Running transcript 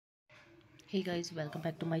Hey guys, welcome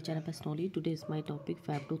back to my channel personally. Today is my topic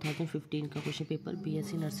Feb 2015 का question paper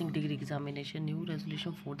BSc nursing degree examination new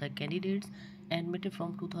resolution for the candidates admitted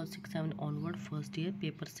from 2006-7 onward first year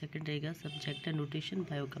paper second रहेगा subject है nutrition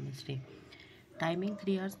biochemistry. Timing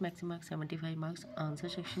 3 hours maximum 75 marks. Answer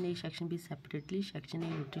section A section B separately. Section A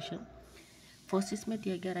nutrition first इसमें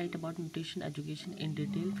दिया गया right about nutrition education in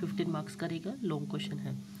detail 15 marks का रहेगा, long question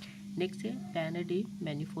है। Next है plan a day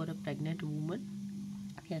menu for a pregnant woman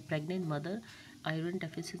या pregnant mother iron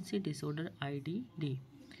deficiency disorder IDD।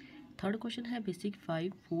 Third question है basic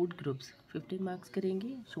 5 food groups 15 marks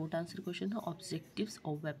करेंगे। शॉर्ट आंसर क्वेश्चन है objectives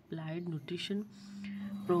of applied nutrition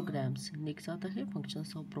programmes. Next आता है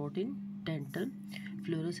functions of protein dental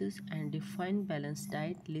fluorosis and defined balance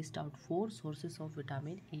diet list out 4 sources of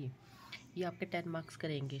vitamin E। ये आपके 10 marks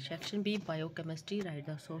करेंगे। Section B biochemistry right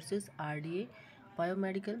the sources RDA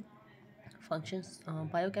biomedical functions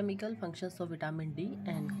biochemical functions of vitamin D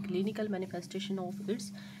and clinical manifestation of its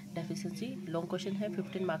deficiency। Long question है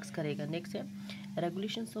 15 marks करेगा। Next है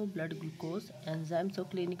regulations of blood glucose enzymes of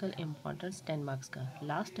clinical importance 10 marks का।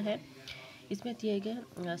 Last है इसमें दिए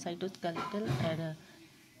गए cytoskeletal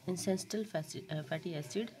and इंसेंस्टल fatty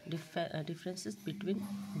acid differences between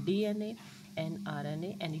DNA and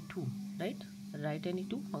RNA Any2 right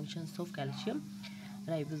Any2 functions of calcium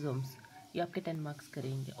ribosomes. ये आपके 10 मार्क्स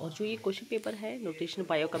करेंगे। और जो ये क्वेश्चन पेपर है न्यूट्रिशन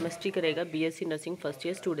बायोकेमिस्ट्री करेगा BSc nursing first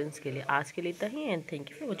year students के लिए। आज के लिए इतना ही and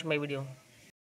thank you for watching my video.